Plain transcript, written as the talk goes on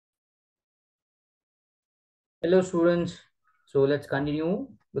Hello students. So let's continue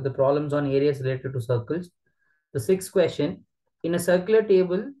with the problems on areas related to circles. The sixth question, in a circular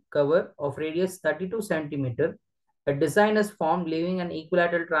table cover of radius 32 centimeter, a design is formed leaving an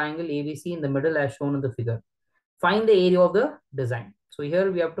equilateral triangle ABC in the middle as shown in the figure. Find the area of the design. So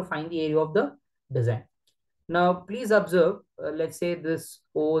here we have to find the area of the design. Now please observe, let's say this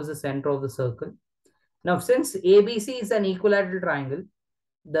O is the center of the circle. Now since ABC is an equilateral triangle,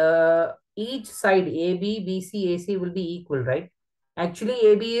 the each side AB, BC, AC will be equal, right? Actually,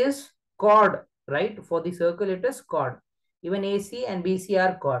 AB is chord, right? For the circle, it is chord. Even AC and BC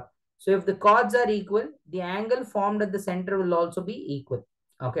are chord. So if the chords are equal, the angle formed at the center will also be equal.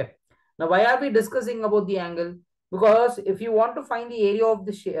 Okay. Now, why are we discussing about the angle? Because if you want to find the area of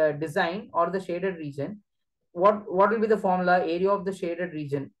the design or the shaded region, what will be the formula? Area of the shaded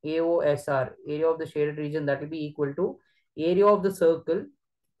region, AOSR, area of the shaded region, that will be equal to area of the circle.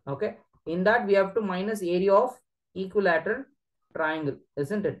 Okay, in that we have to minus area of equilateral triangle,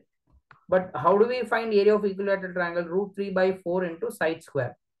 isn't it? But how do we find area of equilateral triangle? Root 3 by 4 into side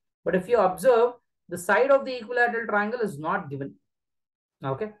square. But if you observe, the side of the equilateral triangle is not given.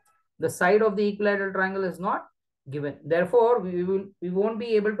 Okay, the side of the equilateral triangle is not given. Therefore, we won't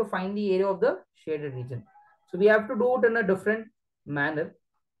be able to find the area of the shaded region. So we have to do it in a different manner.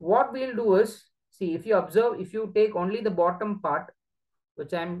 What we'll do is, see, if you observe, if you take only the bottom part,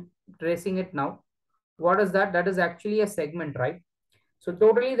 which I'm tracing it now. What is that? That is actually a segment, right? So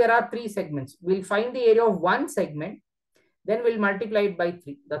totally there are three segments. We'll find the area of one segment, then we'll multiply it by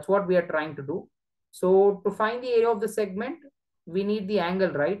 3. That's what we are trying to do. So to find the area of the segment, we need the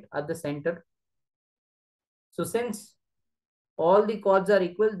angle, right, at the center. So since all the chords are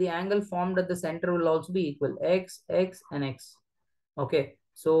equal, the angle formed at the center will also be equal. X, X, and X. Okay.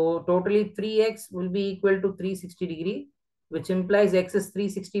 So totally 3x will be equal to 360 degree, which implies x is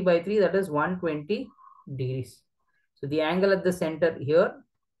 360 by 3, that is 120 degrees. So the angle at the center here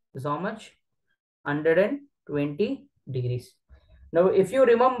is how much? 120 degrees. Now, if you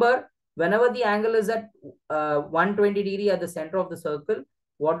remember, whenever the angle is at 120 degree at the center of the circle,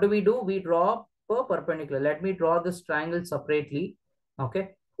 what do? We draw a perpendicular. Let me draw this triangle separately.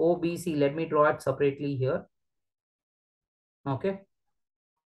 Okay. OBC, let me draw it separately here. Okay.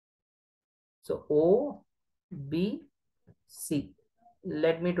 So OBC.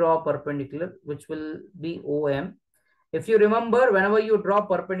 Let me draw a perpendicular, which will be OM. If you remember, whenever you draw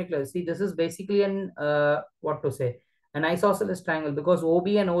perpendicular, see, this is basically an, what to say, an isosceles triangle, because OB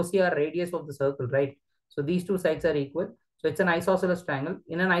and OC are radius of the circle, right? So these two sides are equal. So it's an isosceles triangle.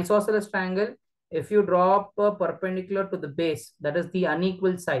 In an isosceles triangle, if you drop a perpendicular to the base, that is the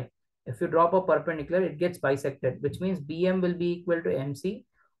unequal side. If you drop a perpendicular, it gets bisected, which means BM will be equal to MC.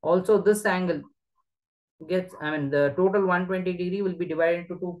 Also, this angle gets, the total 120 degree will be divided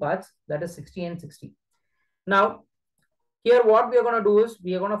into two parts, that is 60 and 60. Now, here what we are going to do is,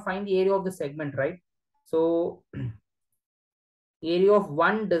 we are going to find the area of the segment, right? So, area of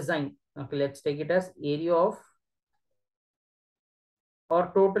one design. Okay, let's take it as area of,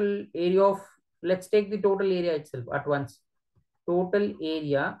 or total area of, let's take the total area itself at once. Total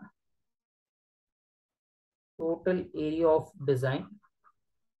area of design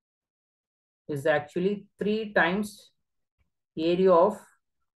is actually 3 times area of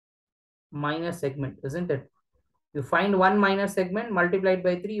minor segment, isn't it? You find one minor segment, multiplied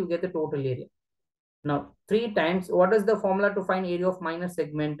by 3, you get the total area. Now, 3 times, what is the formula to find area of minor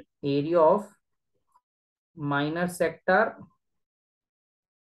segment? Area of minor sector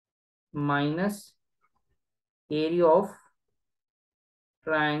minus area of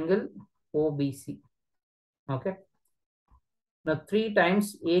triangle OBC. Okay. Now, 3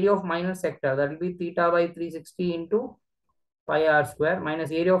 times area of minor sector, that will be theta by 360 into pi r square,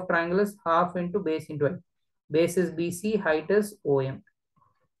 minus area of triangle is half into base into height. Base is BC, height is OM.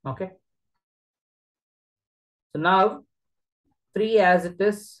 Okay. So now 3 as it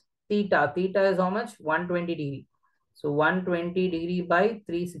is, theta is how much? 120 degree. So 120 degree by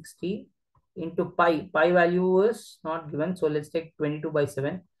 360 into pi. Pi value is not given. So let's take 22 by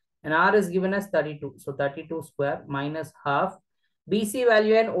 7. And r is given as 32. So 32 square minus half. BC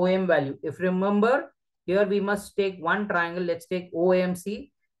value and OM value. If you remember, here we must take one triangle. Let's take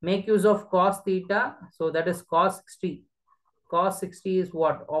OMC. Make use of cos theta. So that is cos 60. Cos 60 is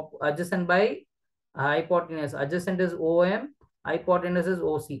what? Adjacent by hypotenuse. Adjacent is OM. Hypotenuse is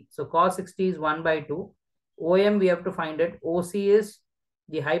OC. So cos 60 is 1 by 2. OM we have to find it. OC is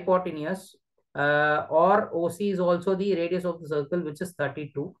the hypotenuse, or OC is also the radius of the circle, which is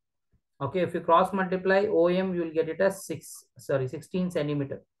 32. Okay, if you cross multiply OM, you will get it as 16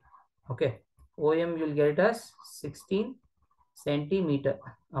 centimeter. Okay, OM you will get it as 16 centimeter.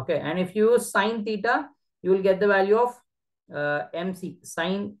 Okay, and if you use sine theta, you will get the value of MC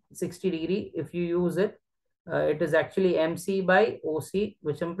sine 60 degree. If you use it, it is actually MC by OC,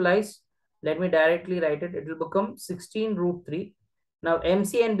 which implies, let me directly write it, it will become 16 root 3. Now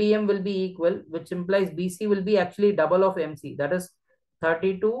MC and BM will be equal, which implies BC will be actually double of MC, that is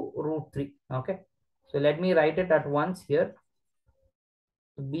 32 root 3. Okay, so let me write it at once here.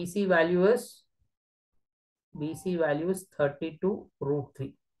 BC value is 32 root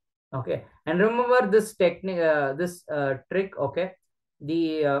 3. Okay, and remember this technique, this trick. Okay,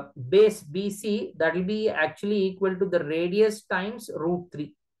 the base BC, that will be actually equal to the radius times root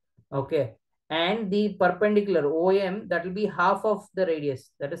 3. Okay, and the perpendicular OM, that will be half of the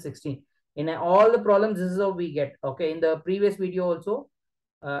radius, that is 16. In all the problems, this is how we get. Okay, in the previous video also,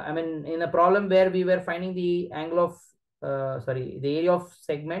 I mean, in a problem where we were finding the angle of the area of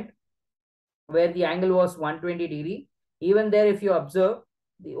segment where the angle was 120 degree, even there, if you observe,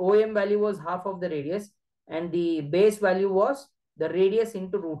 the OM value was half of the radius and the base value was the radius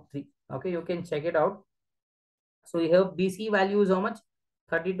into root 3. Okay, you can check it out. So you have BC value is how much?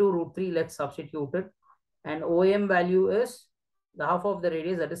 32 root 3. Let's substitute it. And OM value is the half of the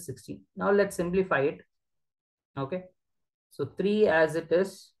radius, that is 16. Now let's simplify it. Okay, so 3 as it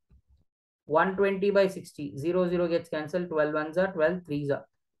is, 120 by 60, 0, 0 gets cancelled, 12 ones are 12, 3s are.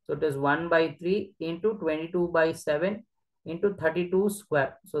 So it is 1 by 3 into 22 by 7 into 32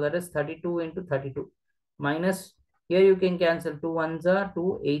 square. So that is 32 into 32. Minus, here you can cancel 2 ones are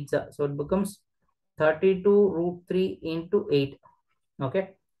 2, 8s are. So it becomes 32 root 3 into 8.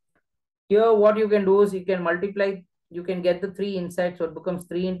 Okay. Here what you can do is you can multiply, you can get the 3 inside. So it becomes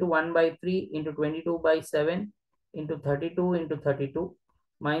 3 into 1 by 3 into 22 by 7 into 32 into 32.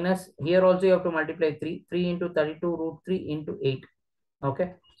 Minus, here also you have to multiply 3. 3 into 32 root 3 into 8.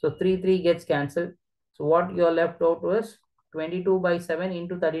 Okay. So 3 gets cancelled. So what you are left out was 22 by 7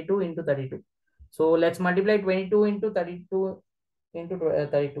 into 32 into 32. So let's multiply 22 into 32 into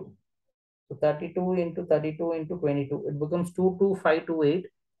 32. So 32 into 32 into 22. It becomes 22528.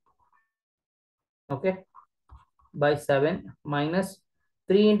 Okay. By 7 minus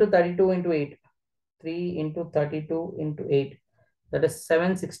 3 into 32 into 8. 3 into 32 into 8. That is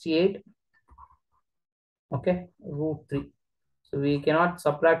 768. Okay. Root 3. So we cannot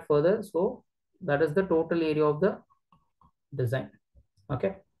subtract further. So that is the total area of the design.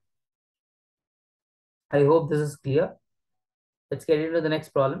 Okay. I hope this is clear. Let's get into the next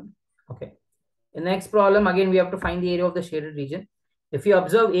problem. Okay. In the next problem, again, we have to find the area of the shaded region. If you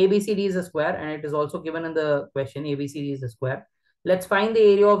observe ABCD is a square, and it is also given in the question, ABCD is a square. Let's find the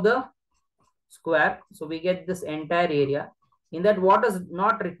area of the square. So we get this entire area. In that, what is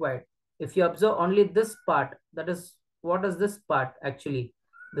not required? If you observe only this part, that is, what is this part actually?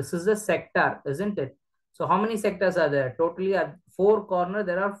 This is a sector, isn't it? So how many sectors are there? Totally at 4 corners,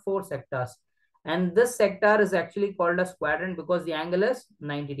 there are 4 sectors. And this sector is actually called as quadrant because the angle is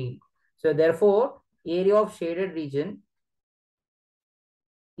 90 degrees. So therefore, area of shaded region,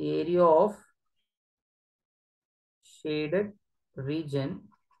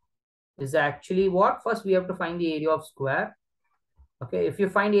 is actually what? First, we have to find the area of square. Okay, if you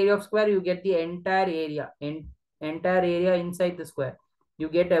find area of square, you get the entire area, entire area inside the square. You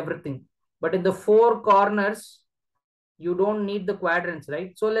get everything. But in the 4 corners, you don't need the quadrants,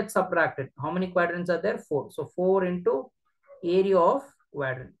 right? So let's subtract it. How many quadrants are there? 4. So 4 into area of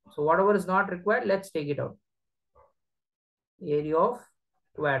quadrant. So whatever is not required, let's take it out. Area of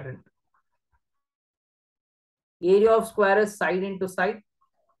quadrant. Area of square is side into side.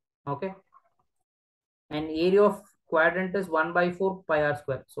 Okay. And area of quadrant is 1 by 4 pi r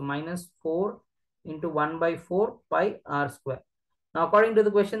square. So minus 4 into 1 by 4 pi r square. Now, according to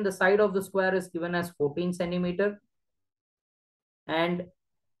the question, the side of the square is given as 14 centimeter. And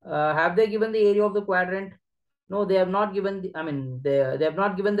have they given the area of the quadrant? No, they have not given the, I mean, they have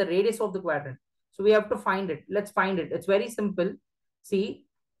not given the radius of the quadrant. So we have to find it. Let's find it. It's very simple. See,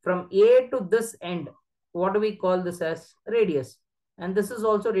 from A to this end, what do we call this as? Radius. And this is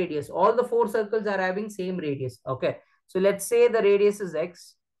also radius. All the 4 circles are having same radius. Okay. So let's say the radius is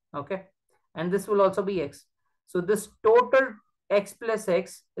x. Okay. And this will also be x. So this total x plus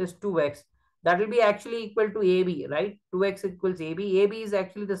x is 2x. That will be actually equal to AB, right? 2x equals AB. AB is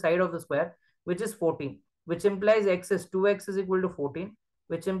actually the side of the square, which is 14, which implies x is 2x is equal to 14,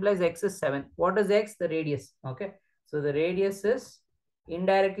 which implies x is 7. What is x? The radius. Okay. So the radius is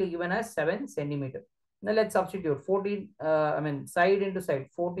indirectly given as 7 centimeter. Now let's substitute 14, side into side,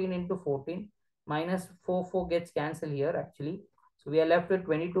 14 into 14 minus 4 gets cancelled here actually. So we are left with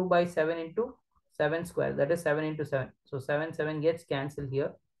 22 by 7 into 7 square. That is 7 into 7. So 7 gets cancelled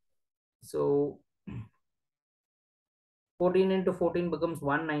here. So 14 into 14 becomes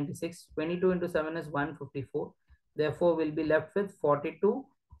 196. 22 into 7 is 154. Therefore, we'll be left with 42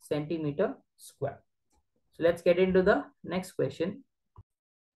 centimeter square. So let's get into the next question.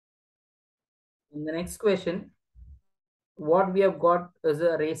 In the next question, what we have got is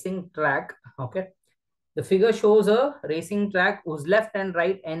a racing track. Okay. The figure shows a racing track whose left and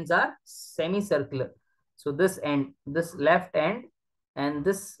right ends are semicircular. So this end, this left end and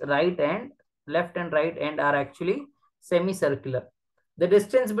this right end, left and right end are actually semicircular. The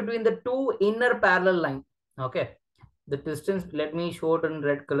distance between the two inner parallel line, okay. The distance, let me show it in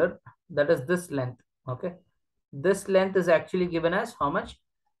red color. That is this length, okay. This length is actually given as how much?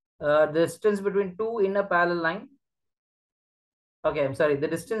 The distance between two inner parallel line. Okay, I'm sorry. The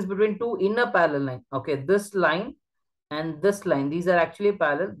distance between two inner parallel line. Okay, this line and this line, these are actually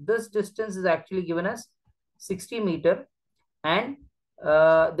parallel. This distance is actually given as 60 meter and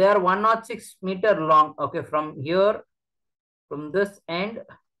they are 106 meter long. Okay, from here, from this end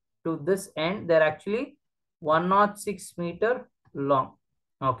to this end, they're actually 106 meter long.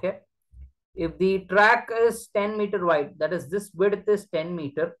 Okay. If the track is 10 meter wide, that is this width is 10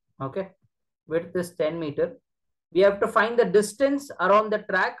 meter. Okay. Width is 10 meter. We have to find the distance around the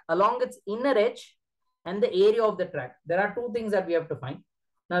track along its inner edge and the area of the track. There are two things that we have to find.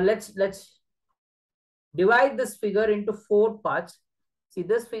 Now let's divide this figure into 4 parts. See,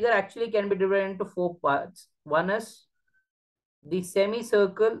 this figure actually can be divided into 4 parts. One is the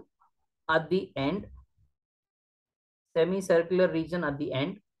semicircle at the end, semicircular region at the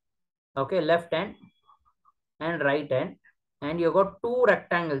end. Okay, left hand and right hand. And you've got 2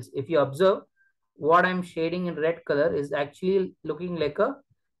 rectangles. If you observe, what I'm shading in red color is actually looking like a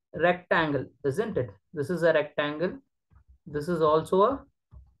rectangle, isn't it? This is a rectangle. This is also a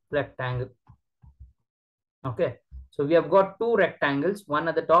rectangle. Okay. So we have got 2 rectangles, one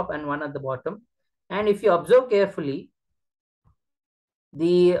at the top and one at the bottom. And if you observe carefully,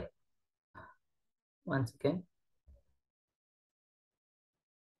 once again,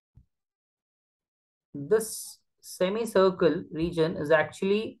 this semicircle region is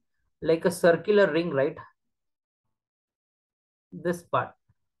actually like a circular ring, right? This part.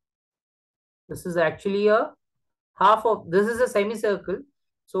 This is actually a half of, this is a semicircle.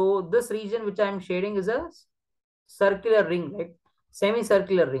 So this region which I am shading is a circular ring, right?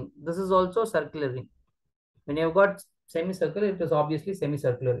 Semicircular ring. This is also circular ring. When you've got semicircle, it is obviously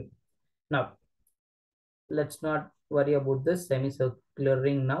semicircular ring. Now, let's not worry about this semicircular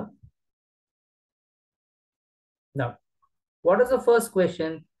ring now. Now, what is the first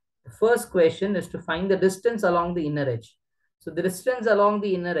question? The first question is to find the distance along the inner edge. So the distance along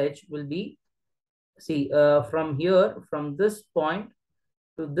the inner edge will be, see, from here, from this point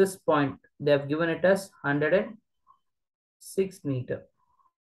to this point, they have given it as 106 meter.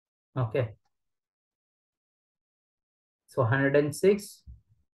 Okay. So 106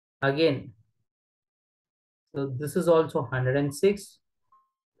 again. So this is also 106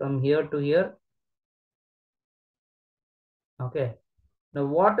 from here to here. Okay. Now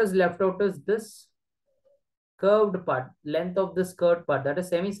what is left out is this curved part, length of this curved part, that is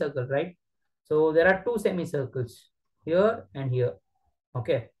semicircle, right? So there are 2 semicircles here and here.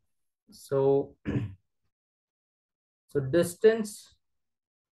 Okay. So, so distance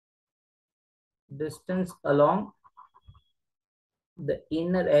along the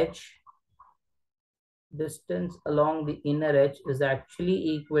inner edge, distance along the inner edge is actually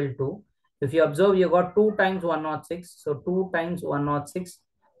equal to, if you observe, you got 2 times 106. So 2 times 106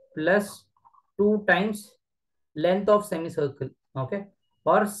 plus 2 times length of semicircle. Okay.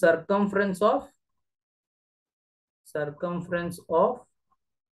 Or circumference of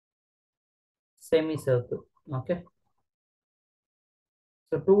semicircle. Okay.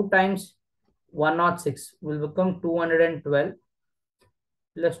 So 2 times 106 will become 212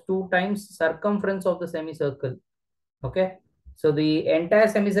 plus 2 times circumference of the semicircle. Okay. So the entire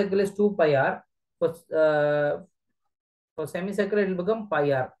semicircle is 2 pi r. For semicircle, it will become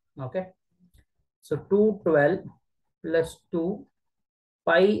pi r. Okay. So 212 plus 2,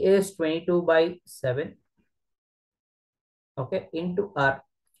 pi is 22 by 7. Okay. Into r.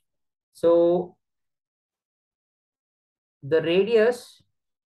 So the radius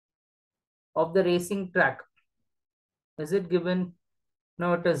of the racing track, is it given?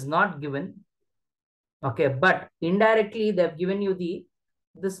 No, it is not given. Okay, but indirectly they have given you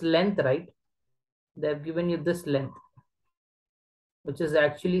this length, right? They have given you this length, which is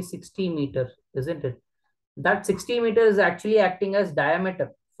actually 60 meters, isn't it? That 60 meters is actually acting as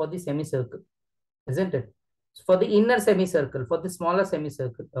diameter for the semicircle, isn't it? So for the inner semicircle, for the smaller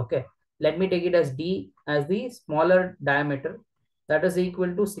semicircle, okay. Let me take it as D as the smaller diameter. That is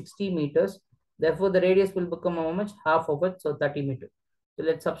equal to 60 meters. Therefore, the radius will become how much? Half of it, so 30 meters. So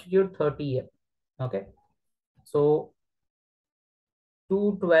let's substitute 30 here. Okay. So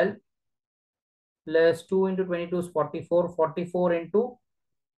 212 plus 2 into 22 is 44. 44 into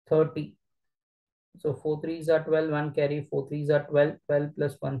 30. So 4 threes are 12, 1 carry, 4 threes are 12, 12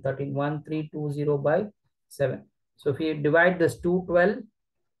 plus 1, 13, 1320 by 7. So if you divide this 212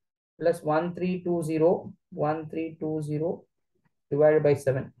 plus 1320, 1320 divided by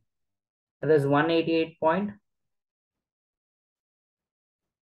 7. That is 188 point.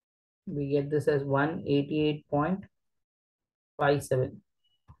 We get this as 188.57.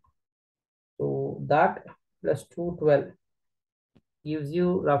 So that plus 212 gives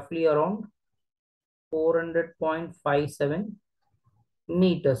you roughly around 400.57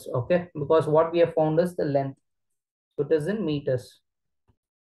 meters. Okay, because what we have found is the length. So it is in meters.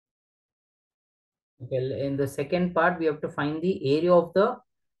 Okay, in the second part, we have to find the area of the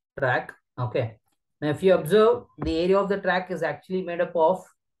track. Okay. Now, if you observe, the area of the track is actually made up of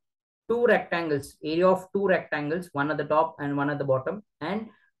two rectangles, area of two rectangles, one at the top and one at the bottom, and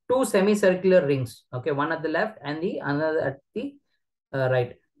two semicircular rings. Okay, one at the left and the another at the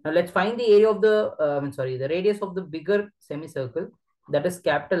right. Now, let's find the area of the, the radius of the bigger semicircle, that is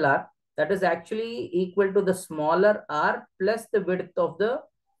capital R, that is actually equal to the smaller r plus the width of the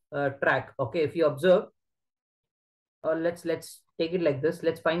track. Okay, if you observe, let's take it like this.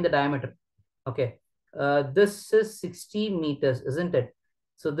 Let's find the diameter. Okay, this is 60 meters, isn't it?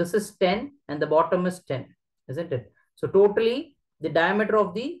 So this is 10 and the bottom is 10, isn't it? So totally the diameter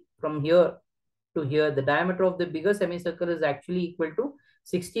of the, from here to here, the diameter of the bigger semicircle is actually equal to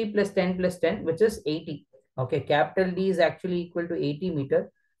 60 plus 10 plus 10, which is 80. Okay, capital D is actually equal to 80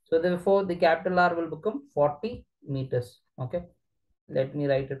 meter. So therefore the capital R will become 40 meters. Okay, let me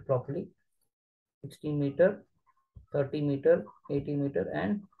write it properly. 60 meter, 30 meter, 80 meter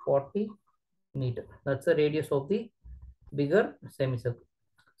and 40 meter. That's the radius of the bigger semicircle.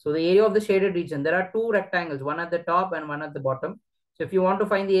 So the area of the shaded region, there are two rectangles, one at the top and one at the bottom. So if you want to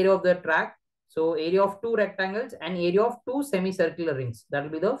find the area of the track, so area of two rectangles and area of two semicircular rings, that will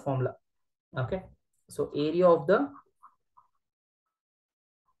be the formula. Okay. So area of the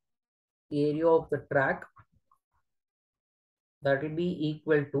track, that will be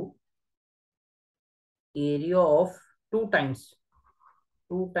equal to area of two times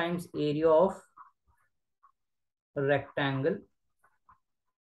area of rectangle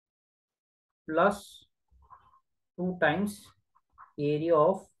plus 2 times area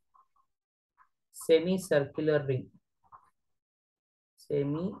of semicircular ring.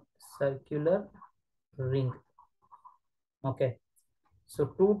 Okay. So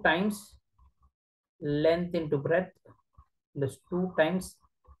 2 times length into breadth plus 2 times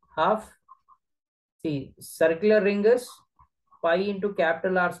half. See, circular ring is pi into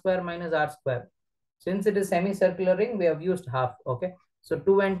capital R square minus R square. Since it is semicircular ring, we have used half. Okay. So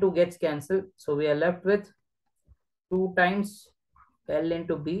 2 and 2 gets cancelled. So we are left with 2 times L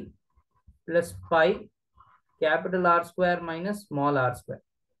into B plus pi capital R square minus small r square.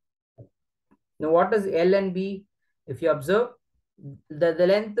 Now what is L and B? If you observe, the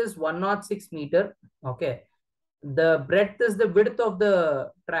length is 106 meter. Okay. The breadth is the width of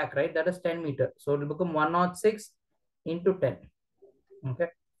the track, right? That is 10 meter. So it will become 106 into 10. Okay.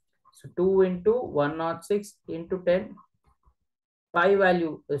 So 2 into 106 into 10. Pi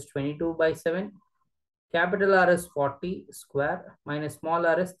value is 22 by 7. Capital R is 40 square minus small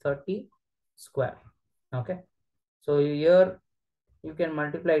r is 30 square. Okay. So here you can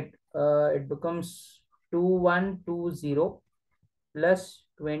multiply it. It becomes 2120 plus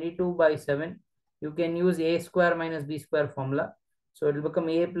 22 by 7. You can use a square minus b square formula. So it will become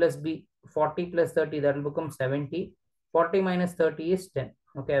a plus b, 40 plus 30, that will become 70. 40 minus 30 is 10.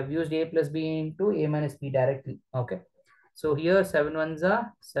 Okay, I've used a plus b into a minus b directly. Okay. So here 7 ones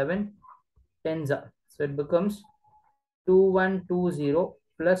are 7, 10s are. So it becomes 2120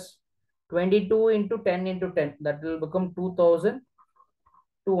 plus 22 into 10 into 10. That will become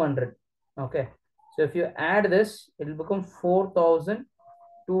 2200. Okay. So if you add this, it will become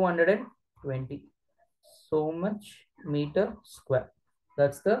 4220. So much meter square.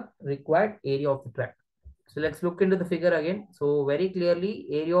 That's the required area of the track. So let's look into the figure again. So very clearly,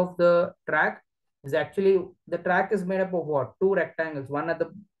 area of the track is actually, the track is made up of what? Two rectangles, one at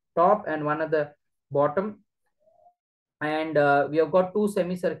the top and one at the bottom. And we have got two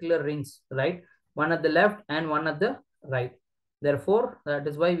semicircular rings, right? One at the left and one at the right. Therefore, that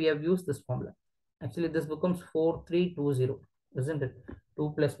is why we have used this formula. Actually, this becomes 4320, isn't it?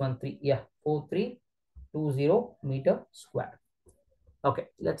 2 plus 1, 3. Yeah, 4320 meter square. Okay,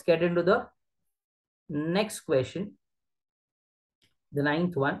 let's get into the next question. The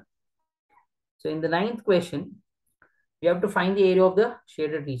ninth one. So in the 9th question, we have to find the area of the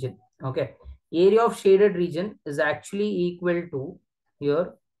shaded region. Okay. Area of shaded region is actually equal to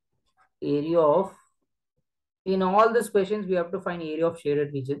here area of, in all these questions, we have to find area of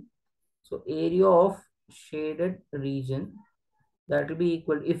shaded region. So area of shaded region, that will be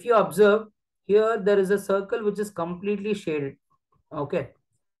equal. If you observe here, there is a circle which is completely shaded. Okay.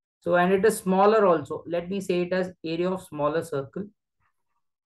 So, and it is smaller also. Let me say it as area of smaller circle.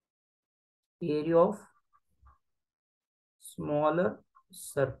 Area of smaller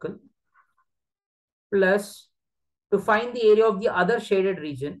circle plus to find the area of the other shaded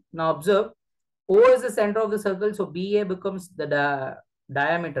region. Now observe, O is the center of the circle, so BA becomes the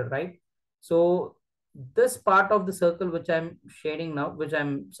diameter, right? So this part of the circle which I'm shading now, which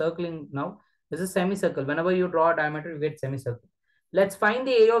I'm circling now, is a semicircle. Whenever you draw a diameter, you get semicircle. Let's find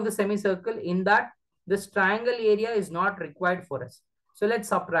the area of the semicircle. In that, this triangle area is not required for us. So let's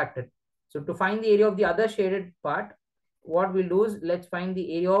subtract it. So to find the area of the other shaded part, what we'll do is let's find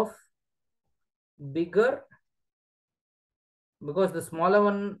the area of bigger, because the smaller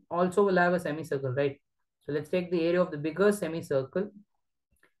one also will have a semicircle, right? So let's take the area of the bigger semicircle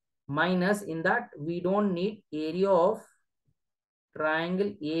minus, in that we don't need area of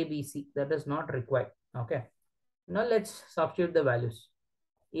triangle ABC, that is not required. Okay. Now let's substitute the values.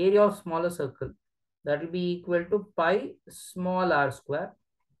 Area of smaller circle, that will be equal to pi small r square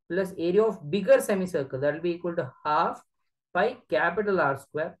plus area of bigger semicircle, that will be equal to half pi capital R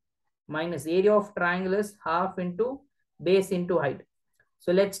square minus area of triangle is half into base into height.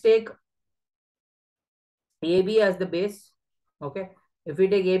 So let's take AB as the base. Okay. If we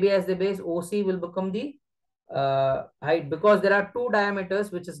take AB as the base, OC will become the height, because there are two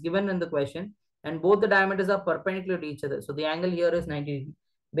diameters which is given in the question and both the diameters are perpendicular to each other. So the angle here is 90 degrees.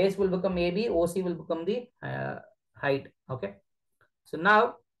 Base will become AB, OC will become the height. Okay. So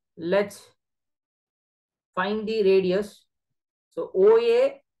now let's find the radius. So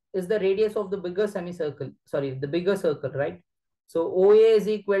OA is the radius of the bigger semicircle, sorry, the bigger circle, right? So OA is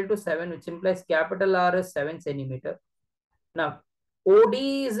equal to 7, which implies capital R is 7 centimeter. Now, OD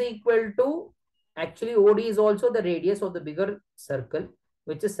is equal to, actually OD is also the radius of the bigger circle,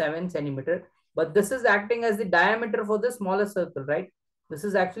 which is 7 centimeter. But this is acting as the diameter for the smaller circle, right? This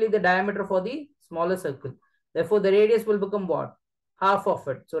is actually the diameter for the smaller circle. Therefore, the radius will become what? Half of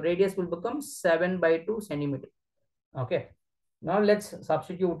it. So radius will become 7/2 centimeter. Okay. Now let's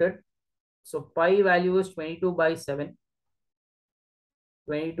substitute it. So pi value is 22/7.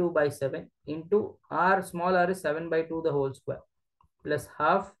 22/7 into r, small r is 7/2 the whole square, plus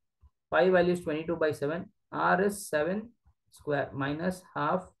half, pi value is 22/7, r is 7 square minus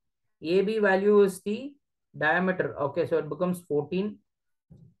half, AB value is the diameter. Okay, so it becomes 14.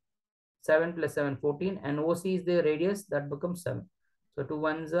 7 plus 7, 14, and OC is the radius, that becomes 7. So 2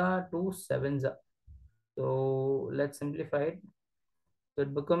 1s are 2 7s are. So let's simplify it. So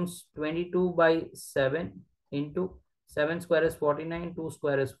it becomes 22/7 into 7 square is 49, 2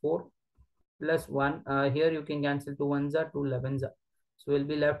 square is 4, plus 1. Here you can cancel 2 1s are 2 11s are. So we'll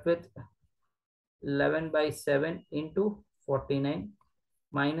be left with 11/7 into 49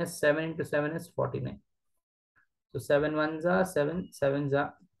 minus 7 into 7 is 49. So 7 1s are 7, 7s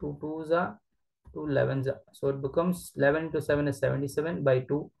are 2 2s are 2 11s are. So it becomes 11 into 7 is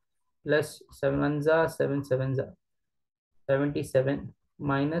 77/2 plus 7 1s are 7 7s are 77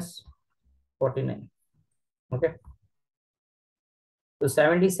 minus 49. Okay. So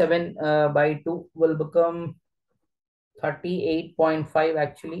 77/2 will become 38.5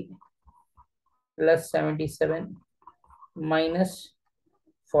 actually, plus 77 minus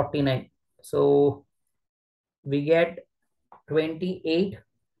 49. So we get 28.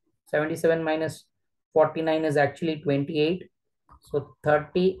 77 minus 49 is actually 28. So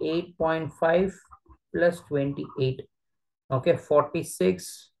 38.5 plus 28. Okay,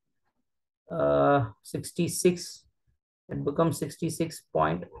 46, 66. It becomes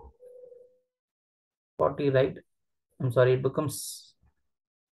 66.40, right? I'm sorry, it becomes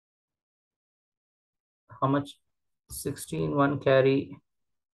how much? 16, 1 carry,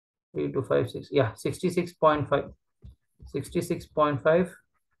 3 2 5 6. Yeah, 66.5. 66.5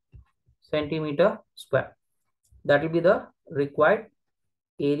 centimeter square. That will be the required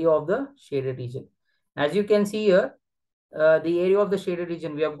area of the shaded region. As you can see here, the area of the shaded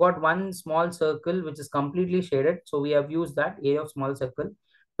region, we have got one small circle which is completely shaded. So we have used that area of small circle.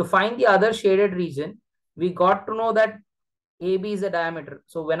 To find the other shaded region, we got to know that AB is a diameter.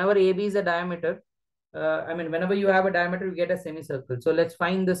 So whenever AB is a diameter, whenever you have a diameter, you get a semicircle. So let's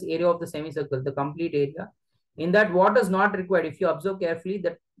find this area of the semicircle, the complete area. In that, what is not required? If you observe carefully,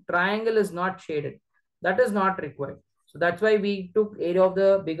 the triangle is not shaded. That is not required. So that's why we took area of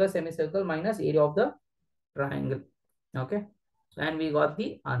the bigger semicircle minus area of the triangle. Okay. And we got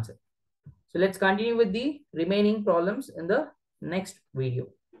the answer. So let's continue with the remaining problems in the next video.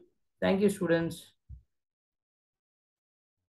 Thank you, students.